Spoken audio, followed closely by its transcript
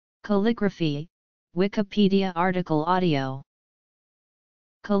Calligraphy, Wikipedia article audio.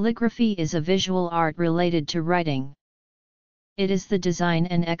 Calligraphy is a visual art related to writing. It is the design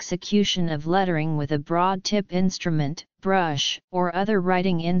and execution of lettering with a broad tip instrument, brush, or other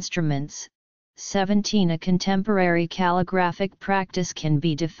writing instruments. 17 A contemporary calligraphic practice can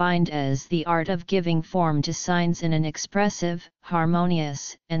be defined as the art of giving form to signs in an expressive,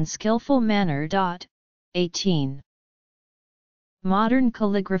 harmonious, and skillful manner. 18. Modern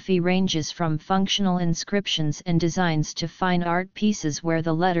calligraphy ranges from functional inscriptions and designs to fine art pieces where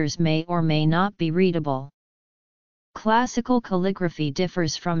the letters may or may not be readable. Classical calligraphy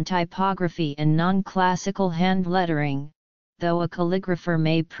differs from typography and non-classical hand lettering, though a calligrapher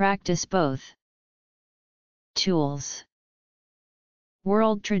may practice both. Tools.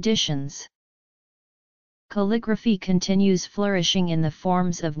 World traditions. Calligraphy continues flourishing in the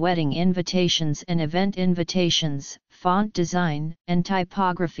forms of wedding invitations and event invitations, font design and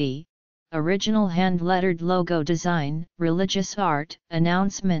typography, original hand-lettered logo design, religious art,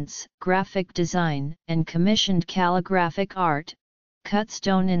 announcements, graphic design, and commissioned calligraphic art, cut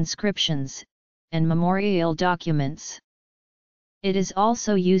stone inscriptions, and memorial documents. It is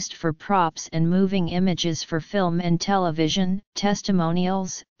also used for props and moving images for film and television,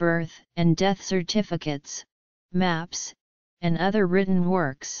 testimonials, birth and death certificates, maps, and other written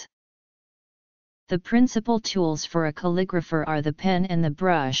works. The principal tools for a calligrapher are the pen and the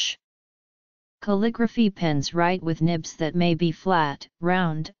brush. Calligraphy pens write with nibs that may be flat,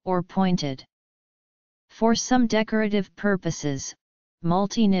 round, or pointed. For some decorative purposes,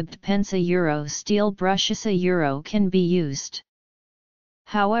 multi-nibbed pens steel brushes can be used.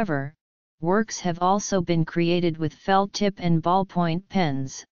 However, works have also been created with felt tip and ballpoint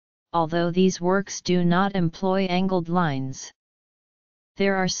pens, although these works do not employ angled lines.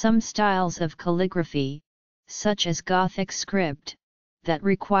 There are some styles of calligraphy, such as Gothic script, that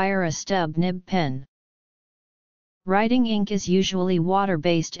require a stub nib pen. Writing ink is usually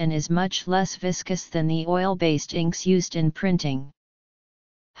water-based and is much less viscous than the oil-based inks used in printing.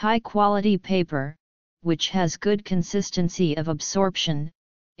 High-quality paper, which has good consistency of absorption,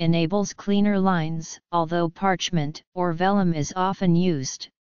 enables cleaner lines, although parchment or vellum is often used,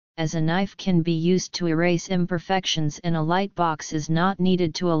 as a knife can be used to erase imperfections and a light box is not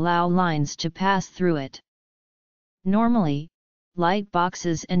needed to allow lines to pass through it. Normally, light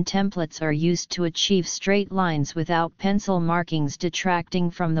boxes and templates are used to achieve straight lines without pencil markings detracting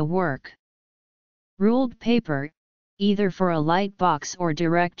from the work. Ruled paper, either for a light box or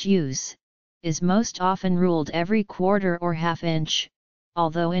direct use, is most often ruled every quarter or half inch,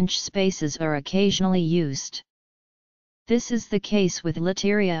 although inch spaces are occasionally used. This is the case with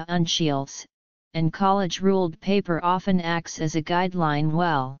Literia uncials, and college ruled paper often acts as a guideline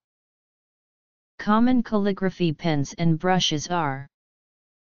well. Common calligraphy pens and brushes are.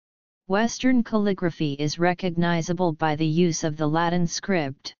 Western calligraphy is recognizable by the use of the Latin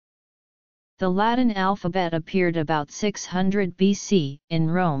script. The Latin alphabet appeared about 600 BC in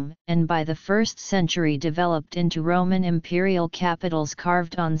Rome, and by the 1st century developed into Roman imperial capitals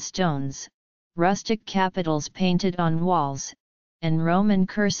carved on stones, rustic capitals painted on walls, and Roman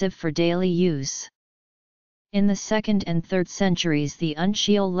cursive for daily use. In the 2nd and 3rd centuries the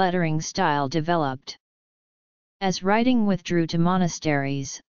uncial lettering style developed. As writing withdrew to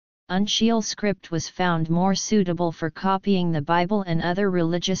monasteries, uncial script was found more suitable for copying the Bible and other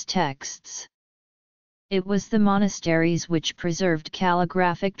religious texts. It was the monasteries which preserved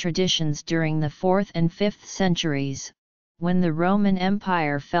calligraphic traditions during the 4th and 5th centuries, when the Roman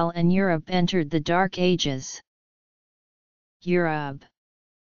Empire fell and Europe entered the Dark Ages. Europe.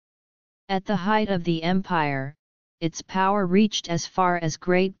 At the height of the empire, its power reached as far as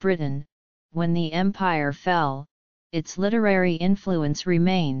Great Britain. When the empire fell, its literary influence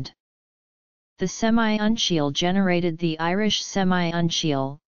remained. The semi-uncial generated the Irish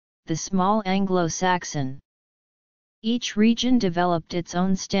semi-uncial, the small Anglo-Saxon. Each region developed its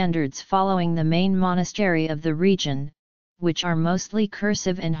own standards following the main monastery of the region, which are mostly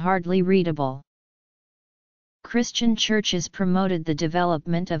cursive and hardly readable. Christian churches promoted the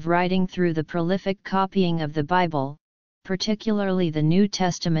development of writing through the prolific copying of the Bible, particularly the New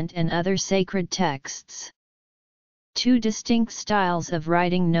Testament and other sacred texts. Two distinct styles of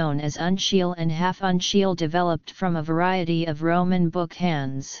writing known as uncial and half-uncial developed from a variety of Roman book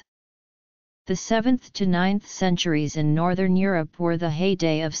hands. The 7th to 9th centuries in Northern Europe were the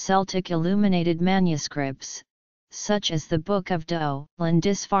heyday of Celtic illuminated manuscripts, such as the Book of Do,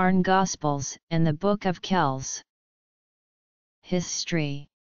 Lindisfarne Gospels, and the Book of Kells. History.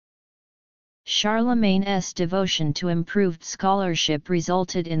 Charlemagne's devotion to improved scholarship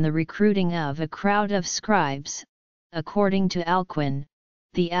resulted in the recruiting of a crowd of scribes, according to Alcuin,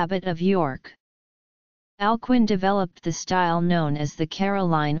 the Abbot of York. Alcuin developed the style known as the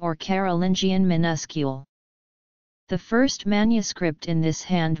Caroline or Carolingian minuscule. The first manuscript in this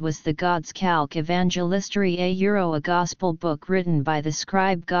hand was the God's Calc Evangelistory a Gospel book written by the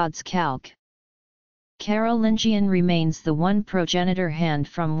scribe God's Calc. Carolingian remains the one progenitor hand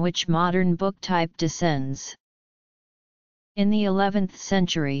from which modern book type descends. In the 11th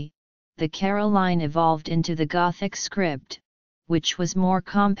century, the Caroline evolved into the Gothic script, which was more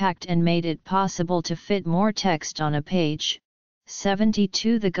compact and made it possible to fit more text on a page.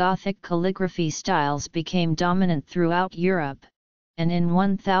 72 The Gothic calligraphy styles became dominant throughout Europe, and in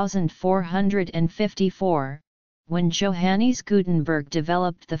 1454, when Johannes Gutenberg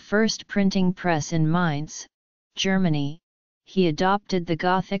developed the first printing press in Mainz, Germany, he adopted the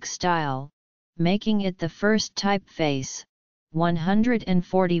Gothic style, making it the first typeface.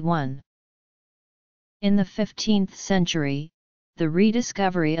 141. In the 15th century, the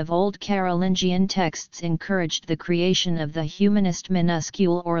rediscovery of Old Carolingian texts encouraged the creation of the humanist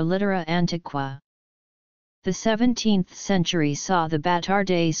minuscule or littera antiqua. The 17th century saw the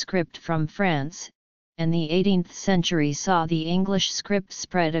Bâtarde script from France, and the 18th century saw the English script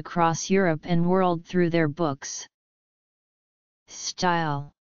spread across Europe and world through their books.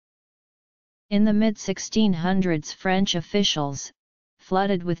 Style. In the mid-1600s, French officials,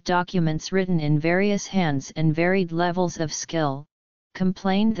 flooded with documents written in various hands and varied levels of skill,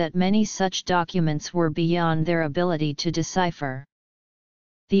 complained that many such documents were beyond their ability to decipher.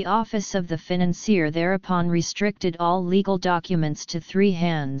 The office of the financier thereupon restricted all legal documents to 3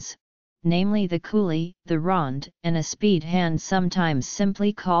 hands, namely the coulis, the ronde, and a speed hand sometimes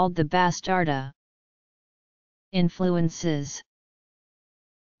simply called the bastarda. Influences.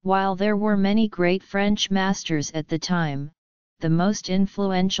 While there were many great French masters at the time, the most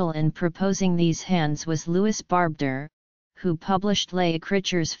influential in proposing these hands was Louis Barbedere, who published Les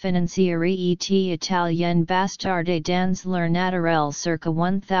Écritures financières et italiennes bastardes dans leur naturel circa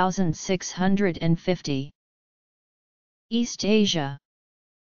 1650. East Asia.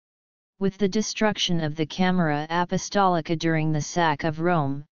 With the destruction of the Camera Apostolica during the sack of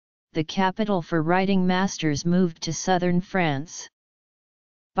Rome, the capital for writing masters moved to southern France.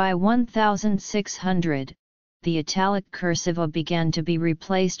 By 1600, the italic cursiva began to be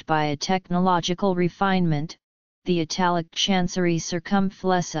replaced by a technological refinement, the italic chancery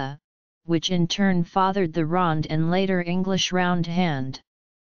circumflexa, which in turn fathered the ronde and later English round hand.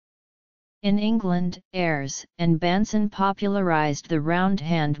 In England, Ayres and Banson popularized the round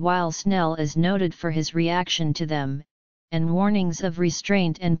hand, while Snell is noted for his reaction to them, and warnings of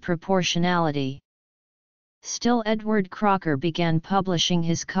restraint and proportionality. Still, Edward Crocker began publishing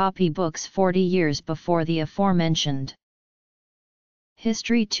his copy books 40 years before the aforementioned.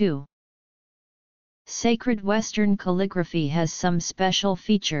 History 2. Sacred Western calligraphy has some special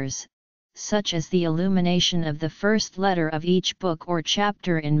features, such as the illumination of the first letter of each book or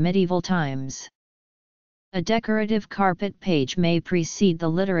chapter in medieval times. A decorative carpet page may precede the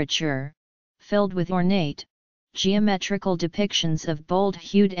literature, filled with ornate, geometrical depictions of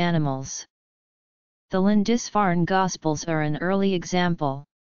bold-hued animals. The Lindisfarne Gospels are an early example.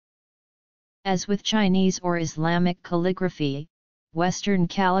 As with Chinese or Islamic calligraphy, Western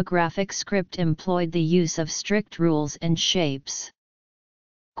calligraphic script employed the use of strict rules and shapes.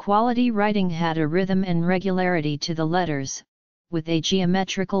 Quality writing had a rhythm and regularity to the letters, with a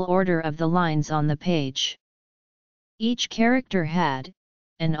geometrical order of the lines on the page. Each character had,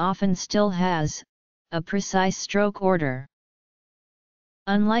 and often still has, a precise stroke order.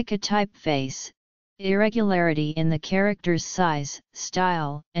 Unlike a typeface, irregularity in the character's size,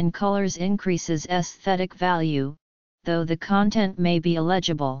 style, and colors increases aesthetic value, though the content may be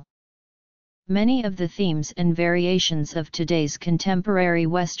illegible. Many of the themes and variations of today's contemporary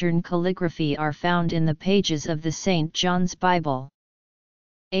Western calligraphy are found in the pages of the St. John's Bible.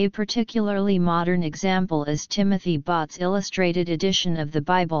 A particularly modern example is Timothy Bott's illustrated edition of the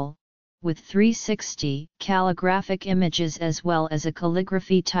Bible, with 360 calligraphic images as well as a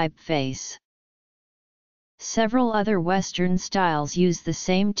calligraphy typeface. Several other Western styles use the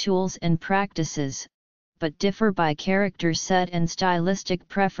same tools and practices, but differ by character set and stylistic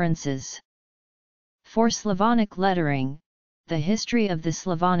preferences. For Slavonic lettering, the history of the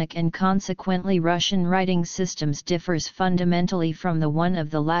Slavonic and consequently Russian writing systems differs fundamentally from the one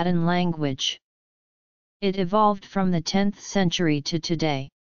of the Latin language. It evolved from the 10th century to today.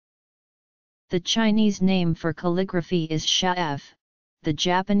 The Chinese name for calligraphy is shaf, the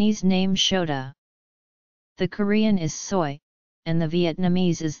Japanese name shoda. The Korean is soi, and the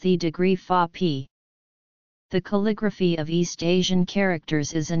Vietnamese is the degree fa pi. The calligraphy of East Asian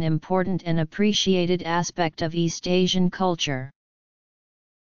characters is an important and appreciated aspect of East Asian culture.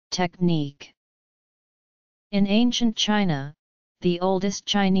 Technique. In ancient China, the oldest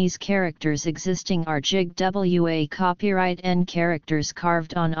Chinese characters existing are Jig-Wa copyright N characters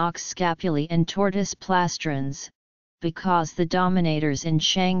carved on ox scapulae and tortoise plastrons, because the dominators in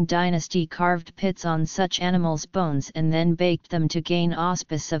Shang dynasty carved pits on such animals' bones and then baked them to gain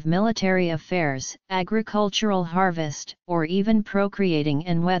auspice of military affairs, agricultural harvest, or even procreating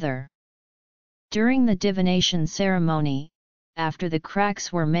and weather. During the divination ceremony, after the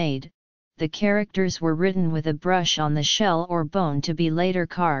cracks were made, the characters were written with a brush on the shell or bone to be later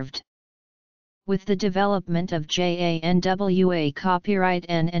carved. With the development of JANWA copyright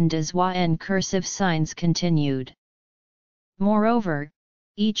N and Dezwa N cursive signs continued. Moreover,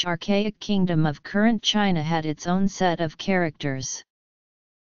 each archaic kingdom of current China had its own set of characters.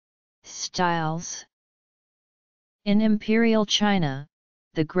 Styles. In Imperial China,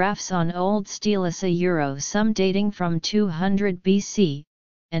 the graphs on Old Stylus Euro some dating from 200 BC,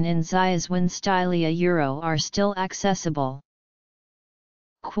 and in Xiaozuan Stylia Euro are still accessible.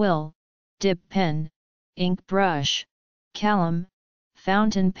 Quill, dip pen, ink brush, calum,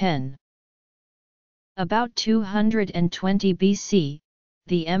 fountain pen. About 220 BC,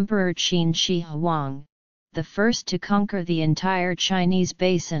 the Emperor Qin Shi Huang, the first to conquer the entire Chinese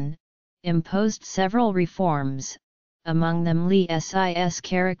basin, imposed several reforms, among them Li Sis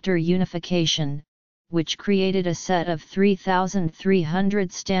character unification, which created a set of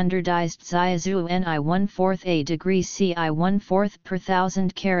 3,300 standardized Xiaozu Ni 1/4 a degree Ci 1/4 per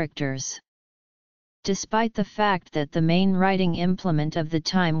thousand characters. Despite the fact that the main writing implement of the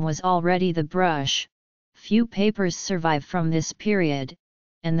time was already the brush, few papers survive from this period,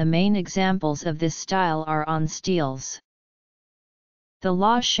 and the main examples of this style are on steels. The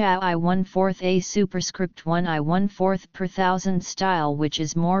La Shao I 1/4 a superscript 1 I 1/4 per thousand style, which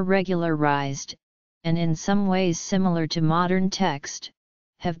is more regularized, and in some ways similar to modern text,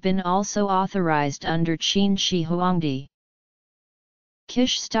 have been also authorized under Qin Shi Huangdi.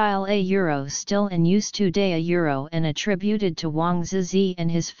 Kish style a euro still in use today, a euro and attributed to Wang Zizi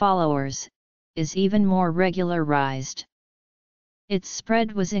and his followers, is even more regularized. Its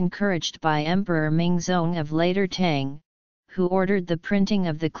spread was encouraged by Emperor Mingzong of later Tang, who ordered the printing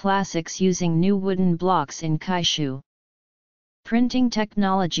of the classics using new wooden blocks in Kaishu. Printing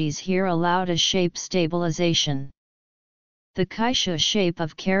technologies here allowed a shape stabilization. The Kaishu shape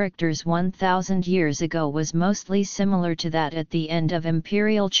of characters 1,000 years ago was mostly similar to that at the end of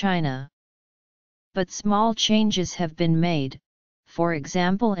Imperial China. But small changes have been made, for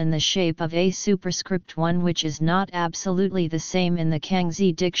example in the shape of a superscript 1, which is not absolutely the same in the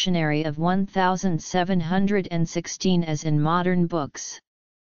Kangxi dictionary of 1716 as in modern books.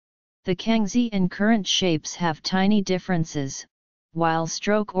 The Kangxi and current shapes have tiny differences, while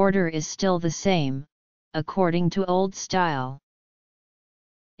stroke order is still the same, according to old style.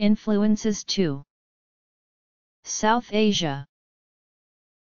 Influences 2. South Asia,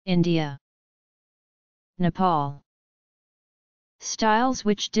 India, Nepal. Styles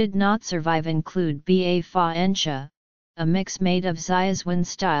which did not survive include Ba Fa Encha, a mix made of Xiaozuan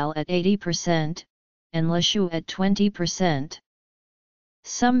style at 80%, and Lishu at 20%.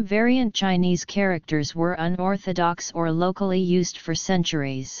 Some variant Chinese characters were unorthodox or locally used for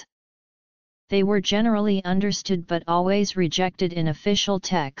centuries. They were generally understood but always rejected in official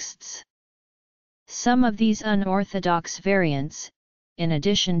texts. Some of these unorthodox variants, in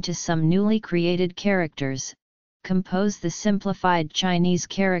addition to some newly created characters, compose the simplified Chinese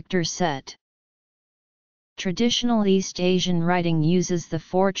character set. Traditional East Asian writing uses the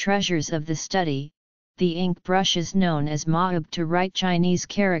four treasures of the study, the ink brushes known as maub to write Chinese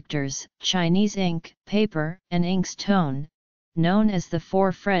characters, Chinese ink, paper, and inkstone, known as the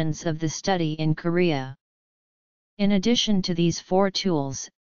four friends of the study in Korea. In addition to these four tools,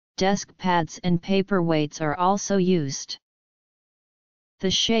 desk pads and paperweights are also used.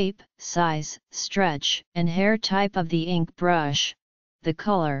 The shape, size, stretch, and hair type of the ink brush, the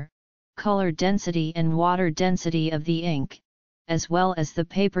color density and water density of the ink, as well as the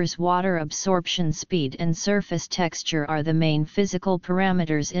paper's water absorption speed and surface texture are the main physical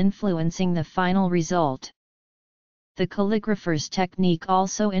parameters influencing the final result. The calligrapher's technique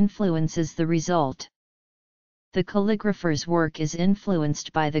also influences the result. The calligrapher's work is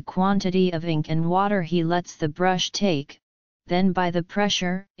influenced by the quantity of ink and water he lets the brush take, then by the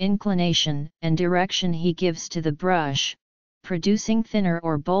pressure, inclination, and direction he gives to the brush, producing thinner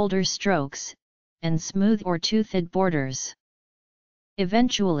or bolder strokes, and smooth or toothed borders.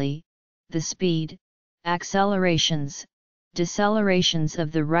 Eventually, the speed, accelerations, decelerations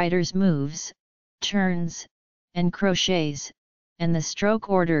of the writer's moves, turns, and crochets, and the stroke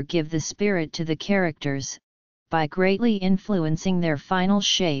order give the spirit to the characters, by greatly influencing their final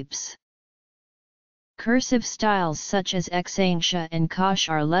shapes. Cursive styles such as Exantia and Kosh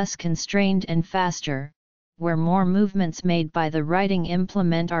are less constrained and faster, where more movements made by the writing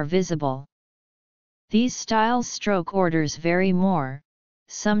implement are visible. These styles' stroke orders vary more,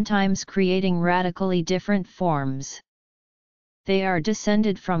 sometimes creating radically different forms. They are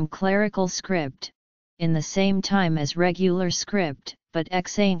descended from clerical script, in the same time as regular script, but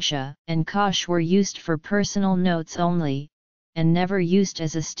Exantia and Kosh were used for personal notes only, and never used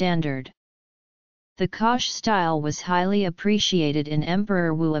as a standard. The Kosh style was highly appreciated in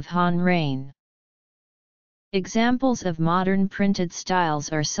Emperor Wu of Han reign. Examples of modern printed styles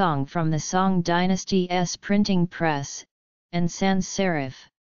are Song from the Song dynasty's printing press, and sans serif.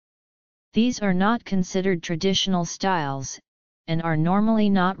 These are not considered traditional styles, and are normally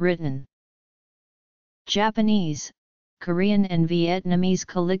not written. Japanese, Korean and Vietnamese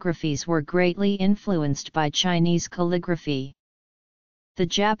calligraphies were greatly influenced by Chinese calligraphy. The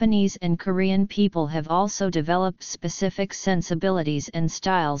Japanese and Korean people have also developed specific sensibilities and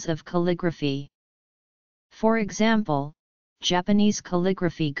styles of calligraphy. For example, Japanese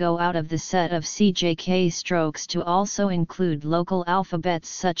calligraphy go out of the set of CJK strokes to also include local alphabets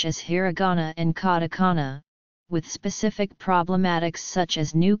such as hiragana and katakana, with specific problematics such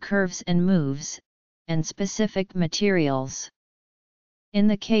as new curves and moves, and specific materials. In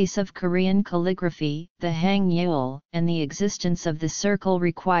the case of Korean calligraphy, the hangul and the existence of the circle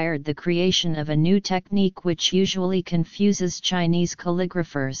required the creation of a new technique which usually confuses Chinese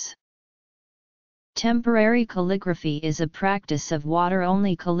calligraphers. Temporary calligraphy is a practice of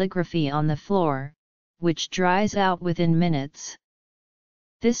water-only calligraphy on the floor, which dries out within minutes.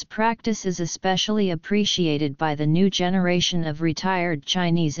 This practice is especially appreciated by the new generation of retired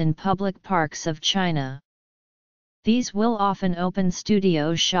Chinese in public parks of China. These will often open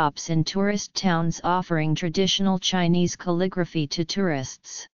studio shops in tourist towns offering traditional Chinese calligraphy to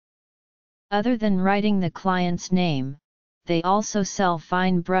tourists. Other than writing the client's name, they also sell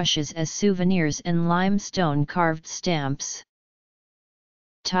fine brushes as souvenirs and limestone carved stamps.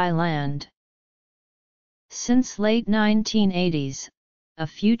 Thailand. Since late 1980s, a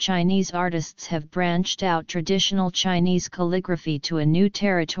few Chinese artists have branched out traditional Chinese calligraphy to a new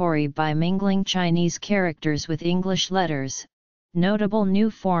territory by mingling Chinese characters with English letters. Notable new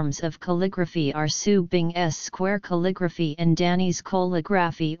forms of calligraphy are Su Bing's square calligraphy and Danny's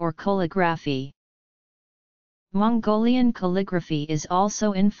calligraphy or calligraphy. Mongolian calligraphy is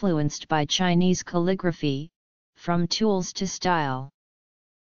also influenced by Chinese calligraphy, from tools to style.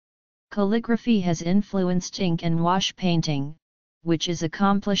 Calligraphy has influenced ink and wash painting, which is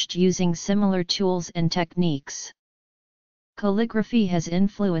accomplished using similar tools and techniques. Calligraphy has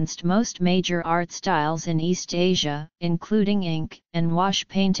influenced most major art styles in East Asia, including ink and wash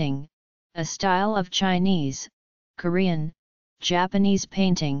painting, a style of Chinese, Korean, Japanese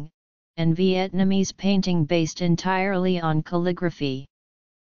painting, and Vietnamese painting based entirely on calligraphy.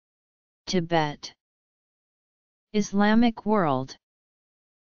 Tibet. Islamic world.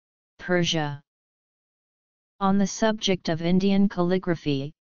 Persia. On the subject of Indian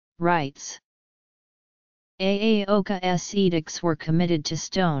calligraphy, writes Aoka's edicts were committed to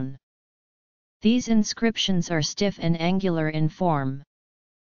stone. These inscriptions are stiff and angular in form.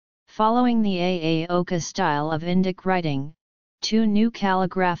 Following the Aoka style of Indic writing, two new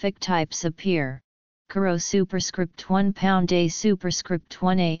calligraphic types appear, Karo superscript 1 pound A superscript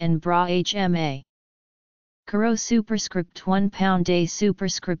 1A and Bra HMA. Karo superscript 1 pound A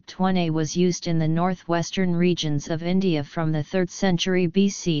superscript 1A was used in the northwestern regions of India from the 3rd century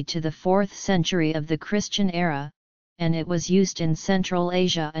BC to the 4th century of the Christian era, and it was used in Central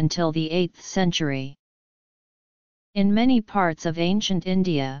Asia until the 8th century. In many parts of ancient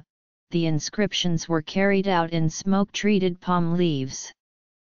India, the inscriptions were carried out in smoke-treated palm leaves.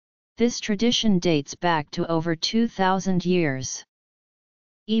 This tradition dates back to over 2,000 years.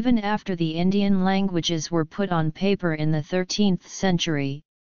 Even after the Indian languages were put on paper in the 13th century,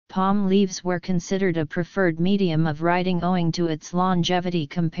 palm leaves were considered a preferred medium of writing owing to its longevity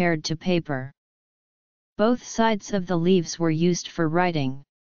compared to paper. Both sides of the leaves were used for writing.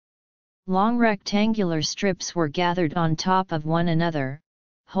 Long rectangular strips were gathered on top of one another,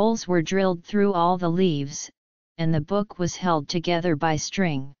 holes were drilled through all the leaves, and the book was held together by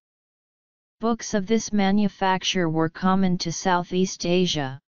string. Books of this manufacture were common to Southeast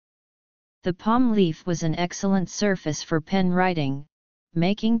Asia. The palm leaf was an excellent surface for pen writing,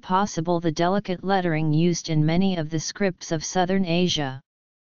 making possible the delicate lettering used in many of the scripts of Southern Asia.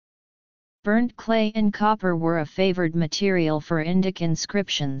 Burnt clay and copper were a favored material for Indic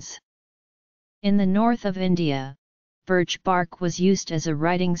inscriptions. In the north of India, birch bark was used as a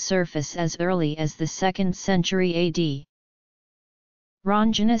writing surface as early as the 2nd century AD.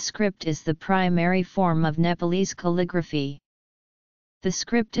 Ranjana script is the primary form of Nepalese calligraphy. The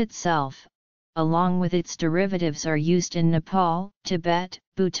script itself, along with its derivatives, are used in Nepal, Tibet,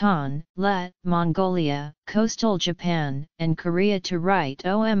 Bhutan, Lat, Mongolia, coastal Japan, and Korea to write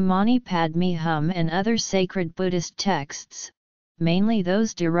Om Mani Padme Hum and other sacred Buddhist texts, mainly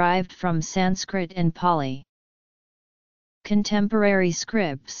those derived from Sanskrit and Pali. Contemporary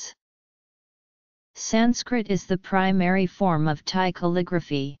scripts. Sanskrit is the primary form of Thai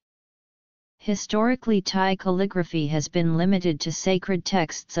calligraphy. Historically, Thai calligraphy has been limited to sacred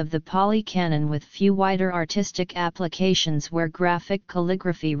texts of the Pali Canon, with few wider artistic applications where graphic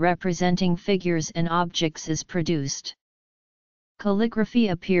calligraphy representing figures and objects is produced. Calligraphy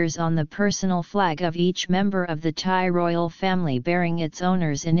appears on the personal flag of each member of the Thai royal family, bearing its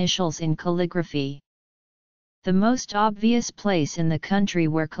owner's initials in calligraphy. The most obvious place in the country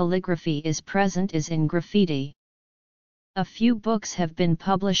where calligraphy is present is in graffiti. A few books have been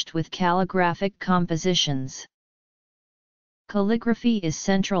published with calligraphic compositions. Calligraphy is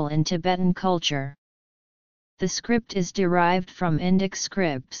central in Tibetan culture. The script is derived from Indic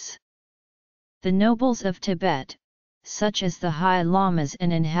scripts. The nobles of Tibet, such as the High Lamas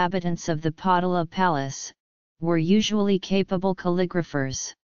and inhabitants of the Potala Palace, were usually capable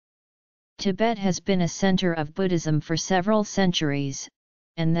calligraphers. Tibet has been a center of Buddhism for several centuries,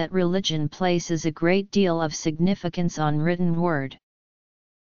 and that religion places a great deal of significance on written word.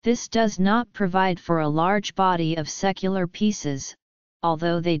 This does not provide for a large body of secular pieces,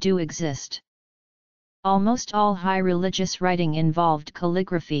 although they do exist. Almost all high religious writing involved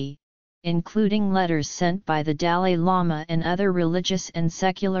calligraphy, including letters sent by the Dalai Lama and other religious and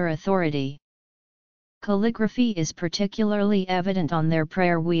secular authority. Calligraphy is particularly evident on their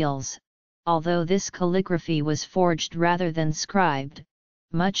prayer wheels, although this calligraphy was forged rather than scribed.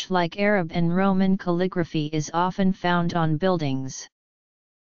 Much like Arab and Roman calligraphy is often found on buildings.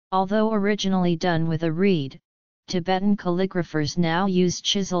 Although originally done with a reed, Tibetan calligraphers now use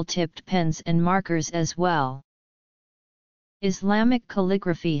chisel-tipped pens and markers as well. Islamic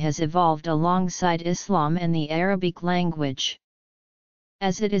calligraphy has evolved alongside Islam and the Arabic language.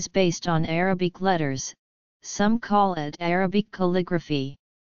 As it is based on Arabic letters, some call it Arabic calligraphy.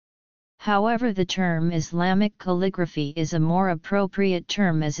 However, the term Islamic calligraphy is a more appropriate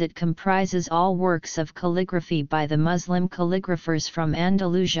term as it comprises all works of calligraphy by the Muslim calligraphers from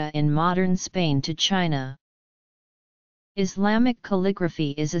Andalusia in modern Spain to China. Islamic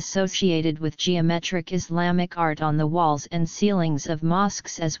calligraphy is associated with geometric Islamic art on the walls and ceilings of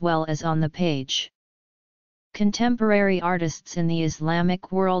mosques as well as on the page. Contemporary artists in the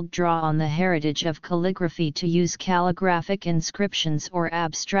Islamic world draw on the heritage of calligraphy to use calligraphic inscriptions or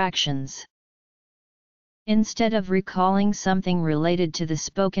abstractions. Instead of recalling something related to the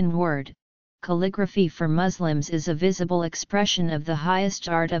spoken word, calligraphy for Muslims is a visible expression of the highest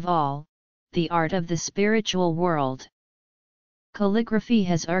art of all, the art of the spiritual world. Calligraphy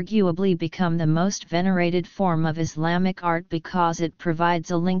has arguably become the most venerated form of Islamic art because it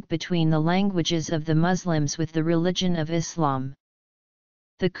provides a link between the languages of the Muslims with the religion of Islam.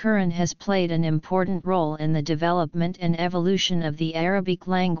 The Quran has played an important role in the development and evolution of the Arabic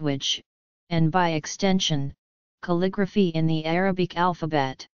language, and by extension, calligraphy in the Arabic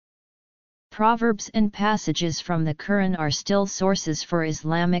alphabet. Proverbs and passages from the Quran are still sources for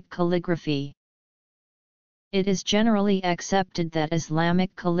Islamic calligraphy. It is generally accepted that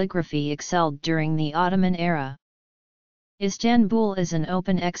Islamic calligraphy excelled during the Ottoman era. Istanbul is an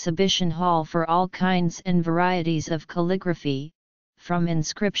open exhibition hall for all kinds and varieties of calligraphy, from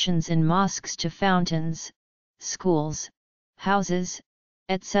inscriptions in mosques to fountains, schools, houses,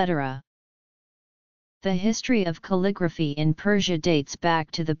 etc. The history of calligraphy in Persia dates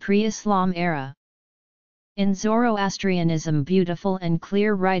back to the pre-Islam era. In Zoroastrianism, beautiful and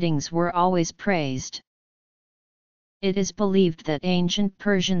clear writings were always praised. It is believed that ancient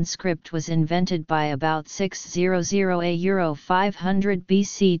Persian script was invented by about 600 500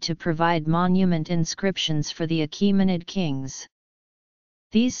 BC to provide monument inscriptions for the Achaemenid kings.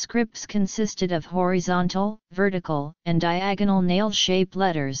 These scripts consisted of horizontal, vertical, and diagonal nail-shaped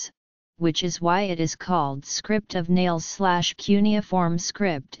letters, which is why it is called script of nails/cuneiform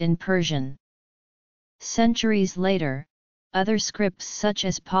script in Persian. Centuries later, other scripts such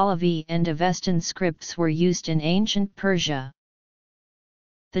as Pahlavi and Avestan scripts were used in ancient Persia.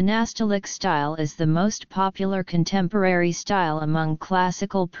 The Nastaliq style is the most popular contemporary style among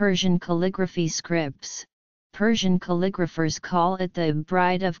classical Persian calligraphy scripts. Persian calligraphers call it the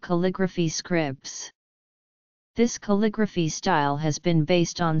bride of calligraphy scripts. This calligraphy style has been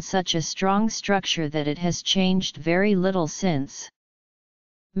based on such a strong structure that it has changed very little since.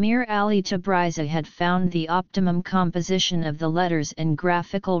 Mir Ali Tabrizi had found the optimum composition of the letters and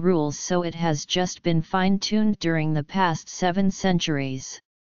graphical rules, so it has just been fine-tuned during the past 7 centuries.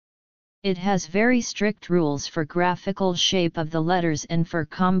 It has very strict rules for graphical shape of the letters and for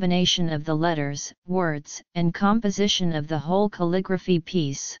combination of the letters, words, and composition of the whole calligraphy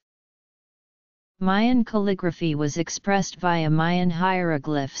piece. Mayan calligraphy was expressed via Mayan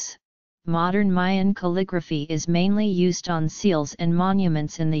hieroglyphs. Modern Mayan calligraphy is mainly used on seals and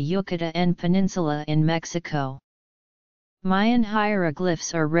monuments in the Yucatan Peninsula in Mexico. Mayan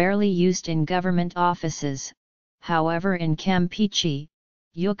hieroglyphs are rarely used in government offices, however in Campeche,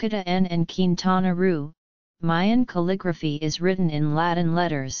 Yucatan and Quintana Roo, Mayan calligraphy is written in Latin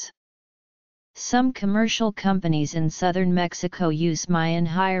letters. Some commercial companies in southern Mexico use Mayan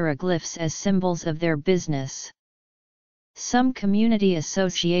hieroglyphs as symbols of their business. Some community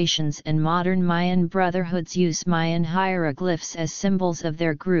associations and modern Mayan brotherhoods use Mayan hieroglyphs as symbols of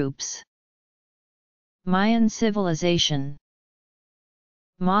their groups. Mayan civilization.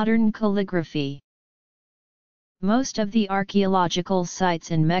 Modern calligraphy. Most of the archaeological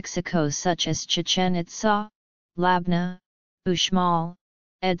sites in Mexico such as Chichen Itza, Labna, Uxmal,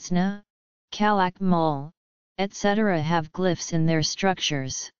 Etzna, Calakmul, etc. have glyphs in their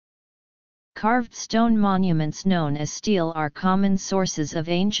structures. Carved stone monuments known as stele are common sources of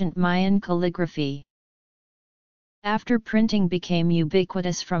ancient Mayan calligraphy. After printing became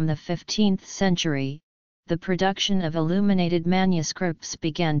ubiquitous from the 15th century, the production of illuminated manuscripts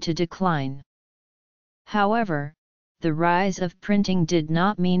began to decline. However, the rise of printing did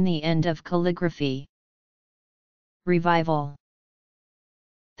not mean the end of calligraphy. Revival.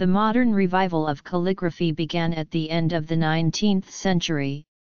 The modern revival of calligraphy began at the end of the 19th century,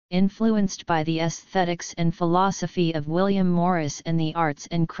 influenced by the aesthetics and philosophy of William Morris and the arts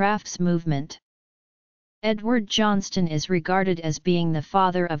and crafts movement. Edward Johnston is regarded as being the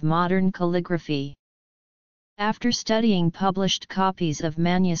father of modern calligraphy. After studying published copies of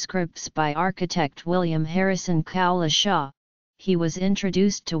manuscripts by architect William Harrison Cowlishaw, he was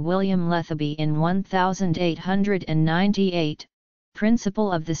introduced to William Letheby in 1898,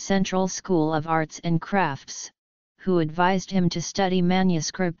 principal of the Central School of Arts and Crafts, who advised him to study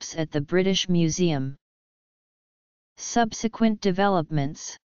manuscripts at the British Museum. Subsequent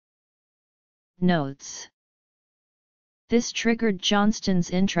developments. Notes. This triggered Johnston's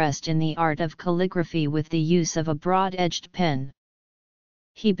interest in the art of calligraphy with the use of a broad-edged pen.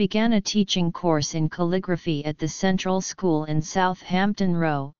 He began a teaching course in calligraphy at the Central School in Southampton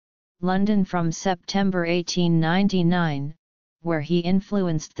Row, London from September 1899, where he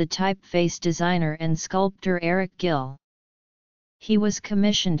influenced the typeface designer and sculptor Eric Gill. He was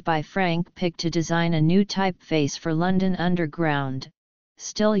commissioned by Frank Pick to design a new typeface for London Underground,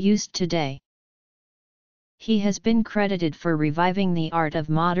 still used today. He has been credited for reviving the art of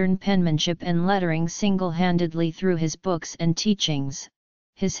modern penmanship and lettering single-handedly through his books and teachings,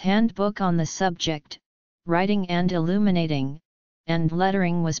 his handbook on the subject, Writing and Illuminating, and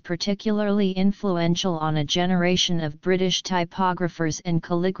lettering was particularly influential on a generation of British typographers and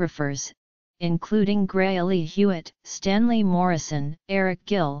calligraphers, including Grayley Hewitt, Stanley Morrison, Eric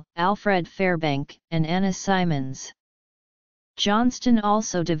Gill, Alfred Fairbank, and Anna Simons. Johnston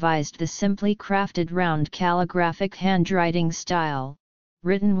also devised the simply crafted round calligraphic handwriting style,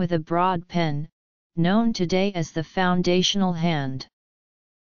 written with a broad pen, known today as the foundational hand.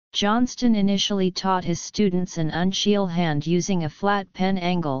 Johnston initially taught his students an uncial hand using a flat pen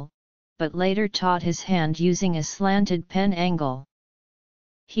angle, but later taught his hand using a slanted pen angle.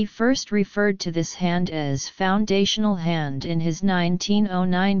 He first referred to this hand as foundational hand in his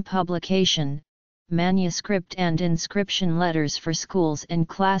 1909 publication, Manuscript and Inscription Letters for Schools and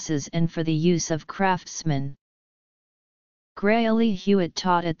Classes and for the Use of Craftsmen. Grayley Hewitt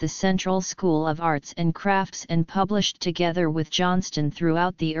taught at the Central School of Arts and Crafts and published together with Johnston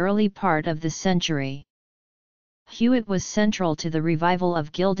throughout the early part of the century. Hewitt was central to the revival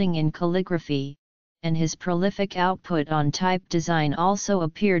of gilding in calligraphy, and his prolific output on type design also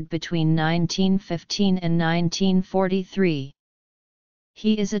appeared between 1915 and 1943.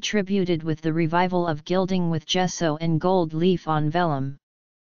 He is attributed with the revival of gilding with gesso and gold leaf on vellum.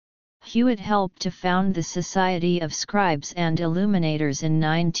 Hewitt helped to found the Society of Scribes and Illuminators in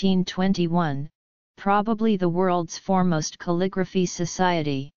 1921, probably the world's foremost calligraphy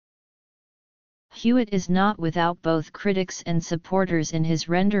society. Hewitt is not without both critics and supporters in his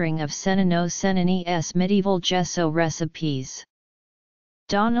rendering of Cennino Cennini's medieval gesso recipes.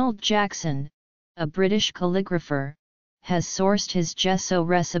 Donald Jackson, a British calligrapher, has sourced his gesso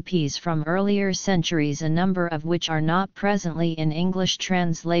recipes from earlier centuries, a number of which are not presently in English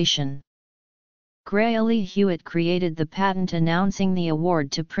translation. Grailly Hewitt created the patent announcing the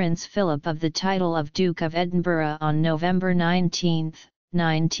award to Prince Philip of the title of Duke of Edinburgh on November 19,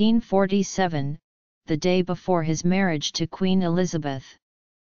 1947, the day before his marriage to Queen Elizabeth.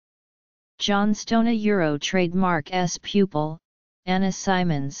 Johnstone Euro trademark's pupil, Anna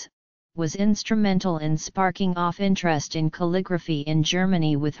Simons, was instrumental in sparking off interest in calligraphy in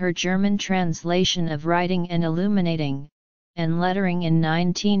Germany with her German translation of Writing and Illuminating, and Lettering in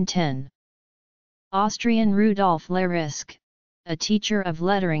 1910. Austrian Rudolf Lerisk, a teacher of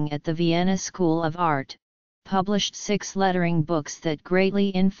lettering at the Vienna School of Art, published 6 lettering books that greatly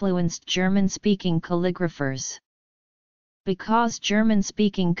influenced German-speaking calligraphers. Because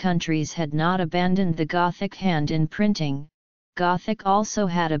German-speaking countries had not abandoned the Gothic hand in printing, Gothic also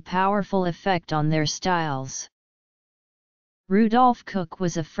had a powerful effect on their styles. Rudolf Koch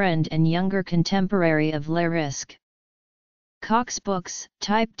was a friend and younger contemporary of Lerisk. Koch's books,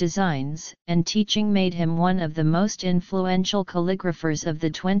 type designs, and teaching made him one of the most influential calligraphers of the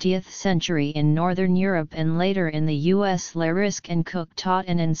 20th century in Northern Europe and later in the US. Lerisk and Koch taught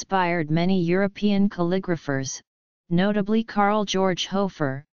and inspired many European calligraphers, notably Carl Georg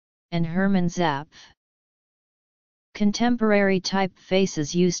Hofer, and Hermann Zapf. Contemporary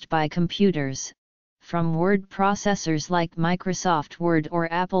typefaces used by computers, from word processors like Microsoft Word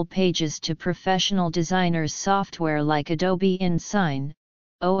or Apple Pages to professional designers' software like Adobe InDesign,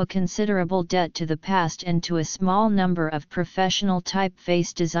 owe a considerable debt to the past and to a small number of professional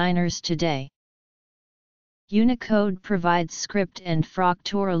typeface designers today. Unicode provides script and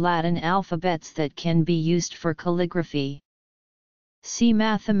Fraktur Latin alphabets that can be used for calligraphy. See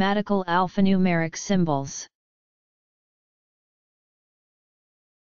mathematical alphanumeric symbols.